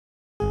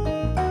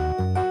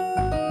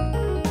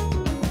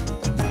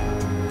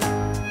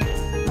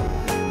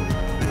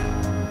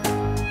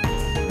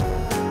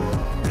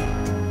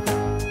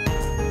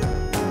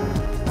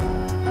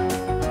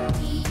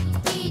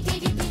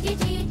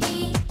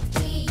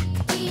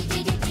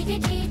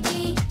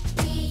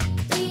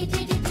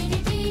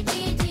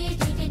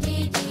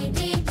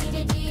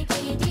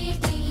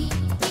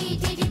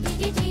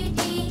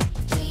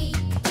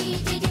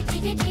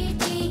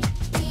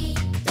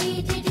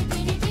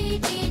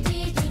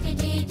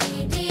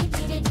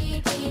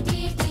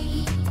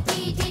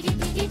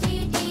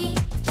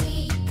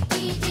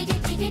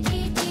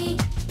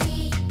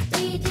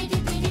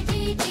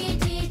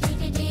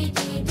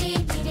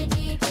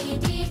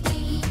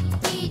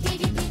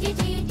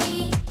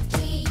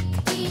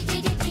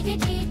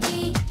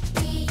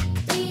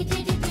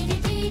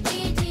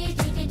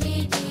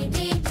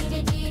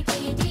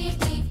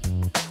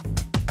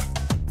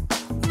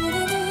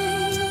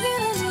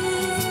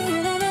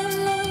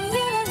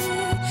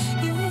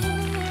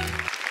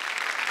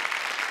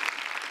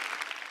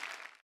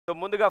So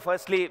ముందుగా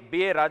firstly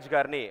BA రాజు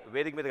గారిని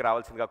వేదిక మీదకి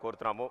రావాల్సిందిగా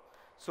కోరుతున్నాము.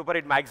 Super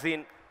hit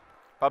magazine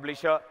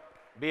publisher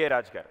BA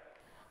రాజు గారు.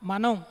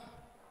 మనం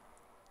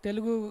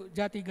తెలుగు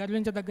జాతి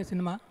గర్వించదగ్గ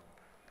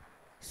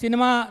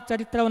సినిమా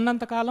చరిత్ర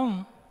ఉన్నంతకాలం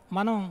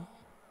మనం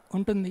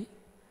ఉంటుంది.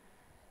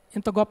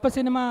 ఇంత గొప్ప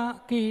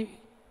సినిమాకి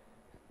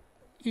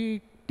ఈ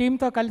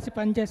టీంతో కలిసి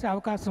పనిచేసే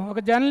అవకాశం, ఒక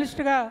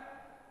జర్నలిస్ట్గా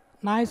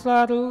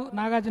నాగేశ్వరు,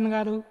 నాగార్జున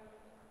గారు,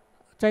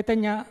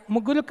 చైతన్య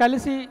ముగ్గురు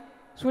కలిసి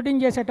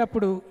షూటింగ్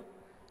చేసేటప్పుడు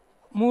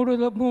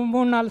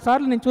 3-4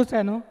 సార్లు నేను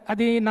చూశాను.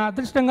 అది నా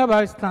అదృష్టంగా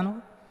భావిస్తాను.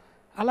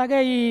 అలాగే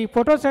ఈ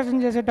ఫోటో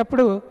సెషన్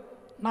చేసేటప్పుడు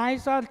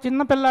నాగేశ్వర్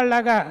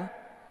చిన్నపిల్లాడిలాగా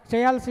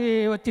చేయాల్సి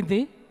వచ్చింది.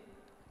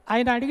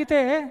 ఆయన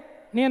అడిగితే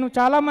నేను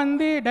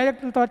చాలామంది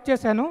డైరెక్టర్లతో వర్క్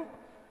చేశాను.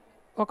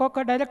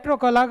 ఒక్కొక్క డైరెక్టర్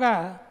ఒకలాగా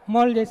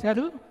మోల్డ్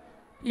చేశారు.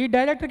 ఈ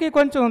డైరెక్టర్కి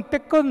కొంచెం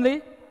తెక్కు ఉంది,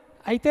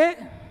 అయితే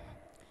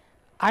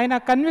ఆయన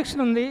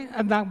కన్విక్షన్ ఉంది,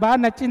 అది నాకు బాగా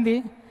నచ్చింది.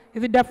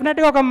 ఇది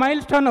డెఫినెట్గా ఒక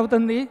మైల్ స్టోన్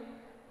అవుతుంది,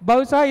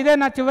 బహుశా ఇదే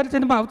నా చివరి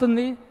సినిమా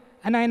అవుతుంది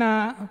అని ఆయన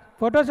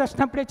ఫోటోస్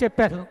వచ్చినప్పుడే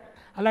చెప్పారు.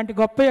 అలాంటి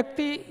గొప్ప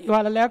వ్యక్తి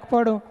ఇవాళ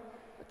లేకపోవడం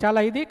చాలా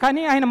ఇది.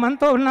 కానీ ఆయన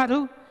మనతో ఉన్నారు.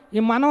 ఈ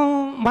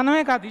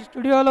మనమే కాదు, ఈ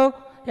స్టూడియోలో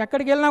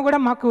ఎక్కడికి వెళ్ళినా కూడా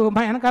మా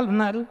వెనకాల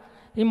ఉన్నారు.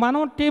 ఈ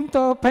మనం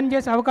టీంతో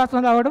పనిచేసే అవకాశం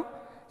రావడం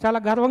చాలా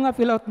గర్వంగా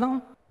ఫీల్ అవుతున్నాం.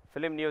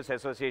 ఫిలిం న్యూస్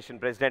అసోసియేషన్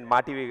ప్రెసిడెంట్ మా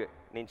టీవీ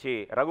నుంచి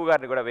రఘు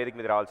గారిని కూడా వేదిక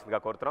మీద రావాల్సిందిగా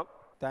కోరుతున్నాం.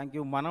 Thank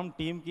you. మనం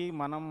టీంకి,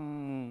 మనం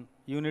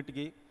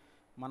యూనిట్కి,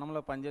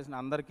 మనంలో పనిచేసిన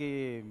అందరికీ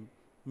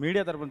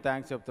మీడియా తరపున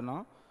థ్యాంక్స్ చెప్తున్నాం.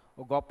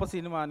 ఒక గొప్ప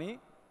సినిమాని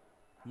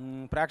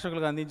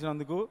ప్రేక్షకులకు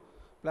అందించినందుకు,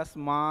 ప్లస్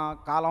మా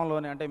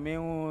కాలంలోనే అంటే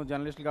మేము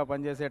జర్నలిస్టులుగా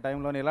పనిచేసే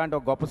టైంలోనే ఇలాంటి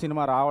ఒక గొప్ప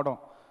సినిమా రావడం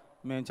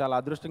మేము చాలా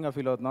అదృష్టంగా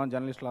ఫీల్ అవుతున్నాం.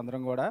 జర్నలిస్టులు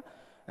అందరం కూడా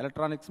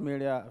electronics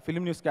media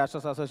film news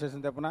క్యాస్టర్స్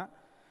association తరపున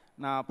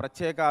నా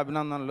ప్రత్యేక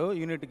అభినందనలు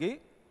యూనిట్కి.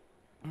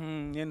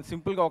 నేను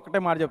సింపుల్గా ఒక్కటే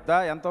మాట చెప్తా,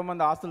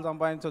 ఎంతోమంది ఆస్తులు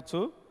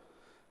సంపాదించవచ్చు,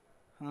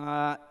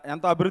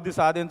 ఎంతో అభివృద్ధి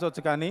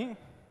సాధించవచ్చు, కానీ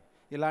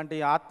ఇలాంటి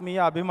ఆత్మీయ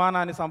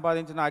అభిమానాన్ని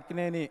సంపాదించిన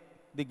అక్కినేని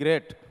ది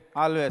గ్రేట్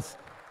ఆల్వేస్.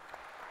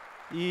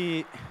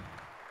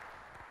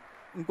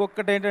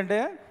 ఇంకొకటి ఏంటంటే,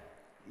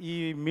 ఈ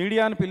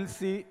మీడియాని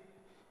పిలిచి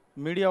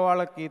మీడియా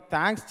వాళ్ళకి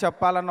థ్యాంక్స్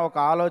చెప్పాలన్న ఒక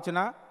ఆలోచన,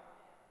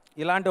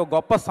 ఇలాంటి ఒక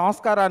గొప్ప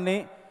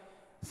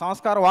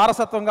సంస్కార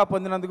వారసత్వంగా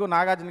పొందినందుకు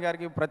నాగార్జున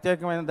గారికి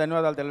ప్రత్యేకమైన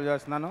ధన్యవాదాలు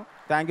తెలియజేస్తున్నాను.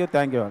 Thank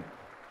you.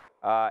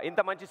 ఇంత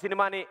మంచి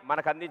సినిమాని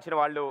మనకు అందించిన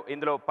వాళ్ళు,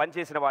 ఇందులో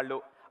పనిచేసిన వాళ్ళు,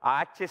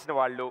 యాక్ట్ చేసిన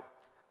వాళ్ళు,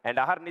 అండ్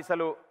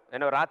అహర్నిశలు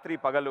రాత్రి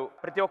పగలు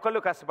ప్రతి ఒక్కళ్ళు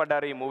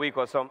కష్టపడ్డారు ఈ మూవీ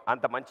కోసం,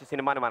 అంత మంచి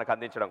సినిమాని మనకు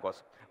అందించడం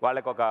కోసం.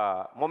 వాళ్ళకు ఒక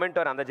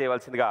మొమెంటోని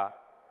అందజేయవలసిందిగా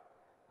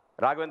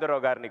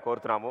రాఘవేంద్రరావు గారిని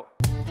కోరుతున్నాము.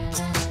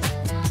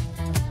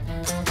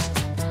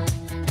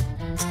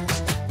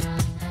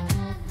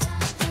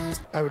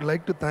 I would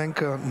like to thank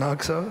Nag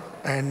sir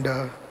and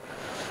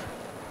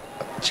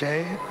Jay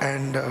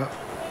and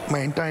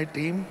my entire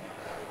team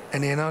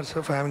and ANR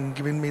sir for having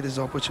given me this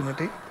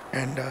opportunity,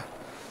 and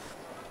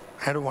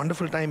I had a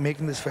wonderful time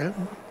making this film,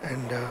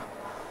 and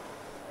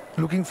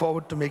looking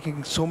forward to making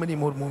so many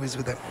more movies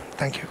with them.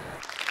 Thank you.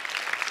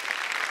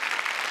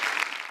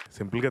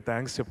 సింపుల్గా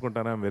thanks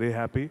చెప్పుకుంటాను. I'm very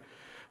happy.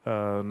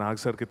 Nag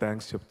సార్కి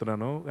thanks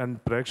చెప్తున్నాను, and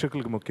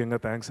ప్రేక్షకులకి ముఖ్యంగా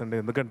thanks అండి.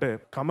 ఎందుకంటే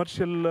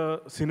commercial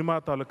cinema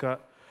తాలూకా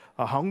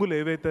ఆ హంగులు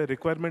ఏవైతే,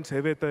 రిక్వైర్మెంట్స్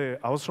ఏవైతే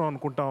అవసరం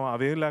అనుకుంటామో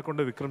అవేం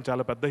లేకుండా విక్రమ్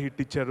చాలా పెద్ద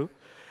హిట్ ఇచ్చారు.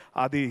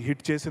 అది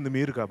హిట్ చేసింది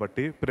మీరు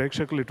కాబట్టి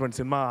ప్రేక్షకులు ఇటువంటి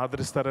సినిమా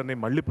ఆదరిస్తారని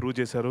మళ్ళీ ప్రూవ్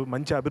చేశారు.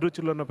 మంచి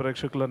అభిరుచులు ఉన్న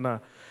ప్రేక్షకులు అన్న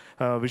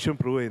విషయం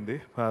ప్రూవ్ అయింది.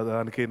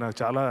 దానికి నాకు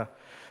చాలా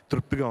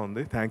తృప్తిగా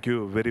ఉంది. Thank you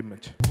very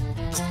much.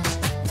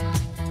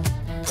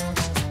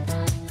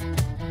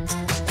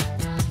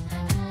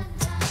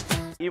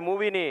 ఈ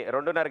మూవీని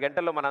 2.5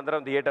 గంటల్లో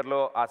మనందరం థియేటర్లో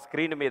ఆ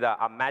స్క్రీన్ మీద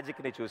ఆ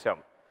మ్యాజిక్ని చూసాం.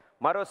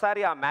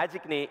 మరోసారి ఆ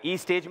మ్యాజిక్ని ఈ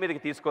స్టేజ్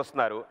మీదకి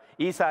తీసుకొస్తున్నారు,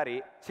 ఈసారి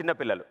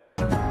చిన్నపిల్లలు.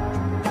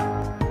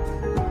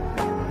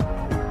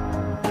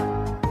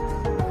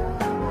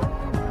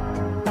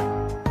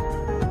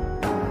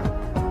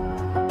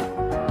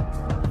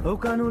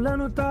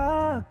 కనులను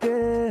తాకే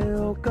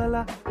ఒకల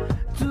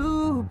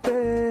చూపే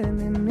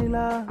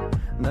నిన్నిలా,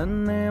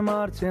 నన్నే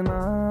మార్చెనా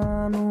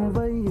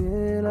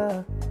నువ్వయ్యేలా,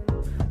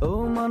 ఓ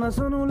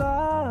మనసును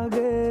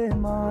లాగే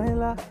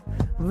మాయలా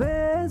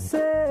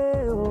వేసే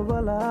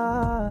ఓవలా,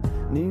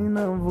 నీ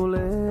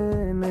నవ్వులే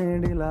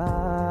నేడిలా,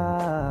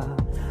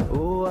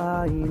 ఓ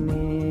ఆయి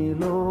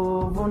నీలో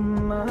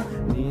ఉన్న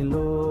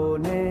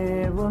నీలోనే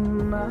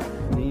ఉన్న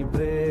నీ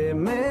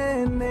ప్రేమే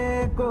నే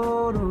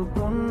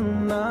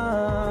కోరుకున్నా,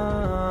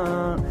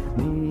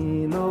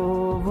 నీలో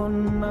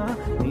ఉన్న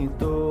నీ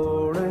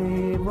తోడై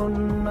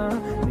ఉన్న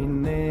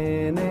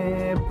నిన్నేనే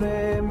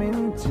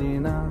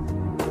ప్రేమించిన,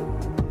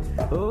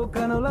 ఓ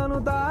కనులను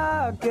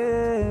తాకే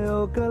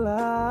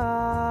ఒకలా.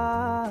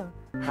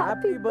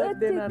 హ్యాపీ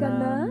బర్త్డే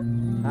నాన్న.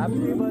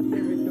 Happy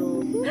birthday bit.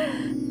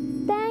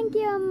 Thank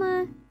you అమ్మా.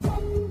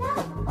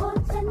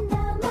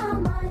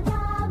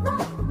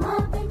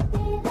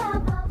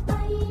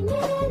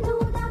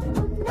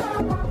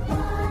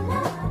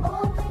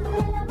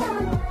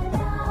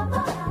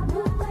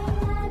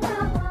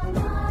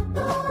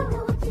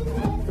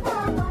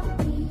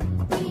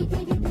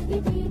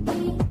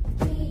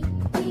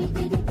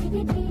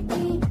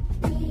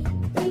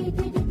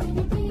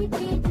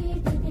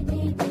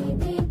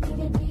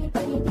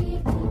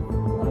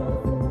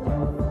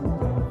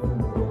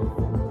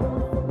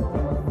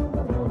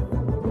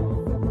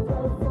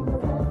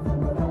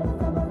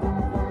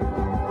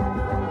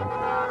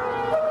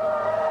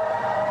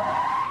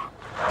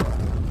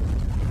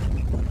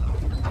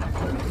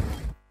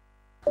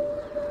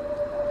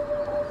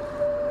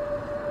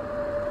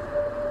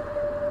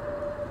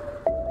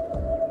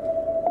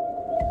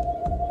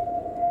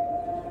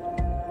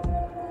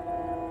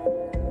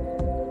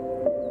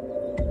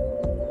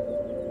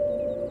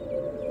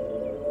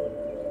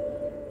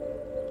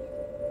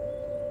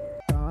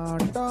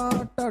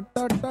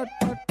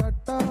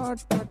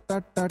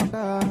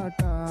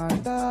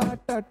 ta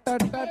ta ta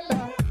ta ta.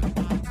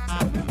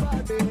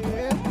 Everybody.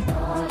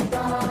 Ta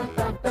ta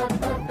ta ta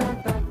ta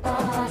ta ta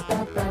ta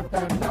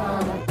ta ta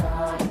ta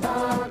ta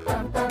ta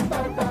ta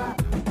ta ta.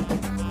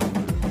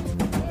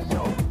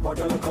 Yo,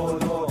 bottle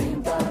kholo,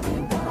 dinta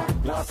dinta,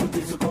 glass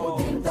తీసుకో,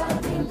 dinta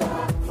dinta,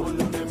 full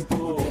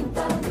nimpu,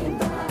 dinta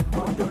dinta,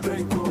 bottle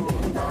drink,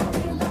 dinta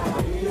dinta,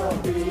 pio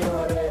pio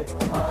re,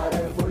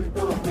 are full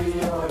to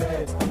pio re,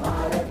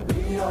 are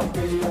pio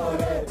pio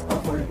re,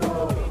 full to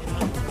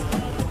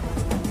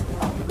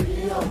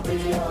pio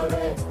pio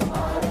re,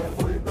 are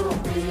full to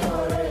pio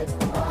re,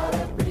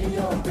 are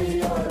pio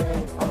pio re,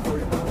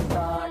 full to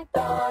ta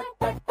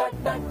ta ta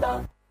ta ta.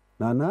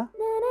 నాన్న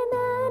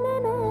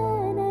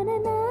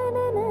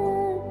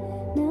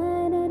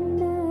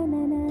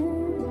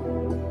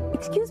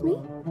Excuse me,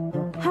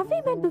 have we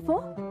met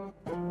before?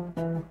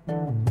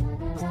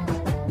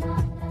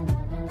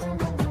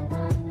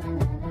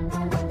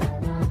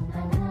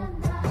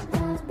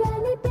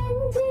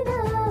 కనిపించిన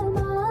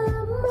మా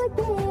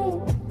అమ్మకే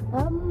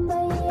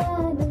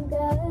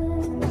అమ్మయ్యానుగా,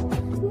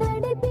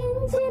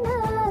 నడిపించిన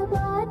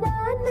మా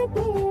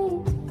నాన్నకే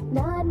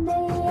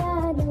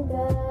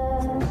నాన్నయ్యానుగా.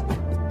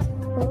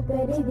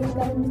 ఒకరిది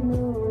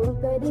కన్ను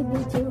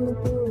ఒకరిది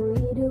చూపు,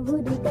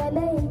 ఇరువురి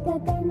కలయిక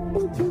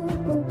కంటి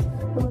చూపు.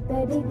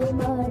 ఒకరిది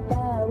మాట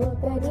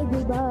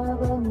ఒకరిది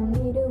భావం,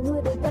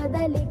 ఇరువురి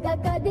కదలిక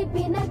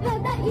కదిపిన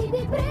కథ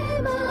ఇది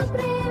ప్రేమ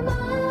ప్రేమ.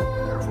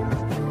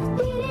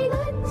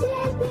 తిరిగొచ్చే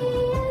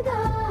తీయగా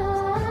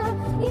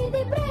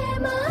ఇది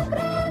ప్రేమ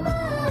ప్రేమ.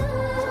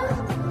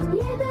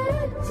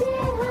 ఎదురొచ్చే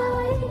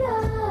హాయిగా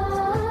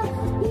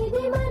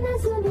ఇది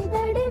మనసుని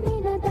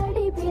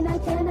తడిపిన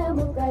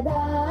క్షణము కదా.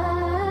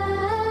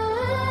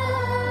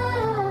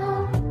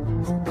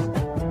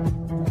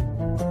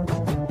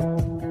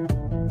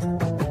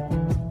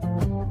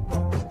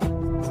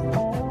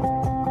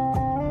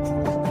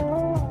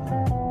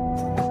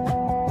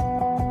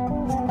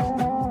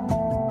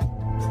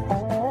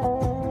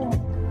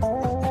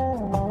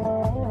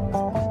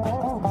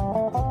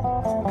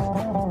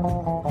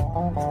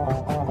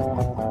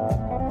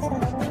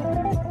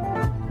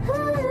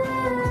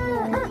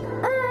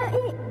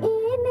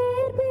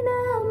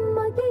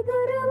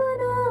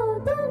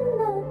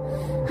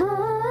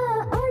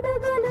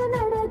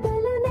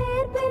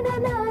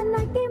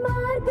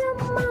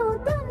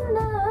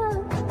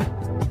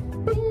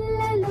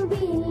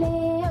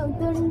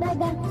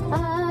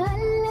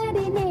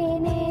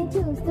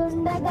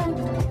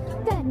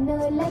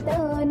 కన్నులతో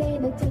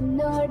నేను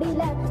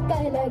చిన్నోడిలా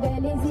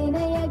కలగలిసిన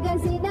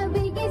ఎగసి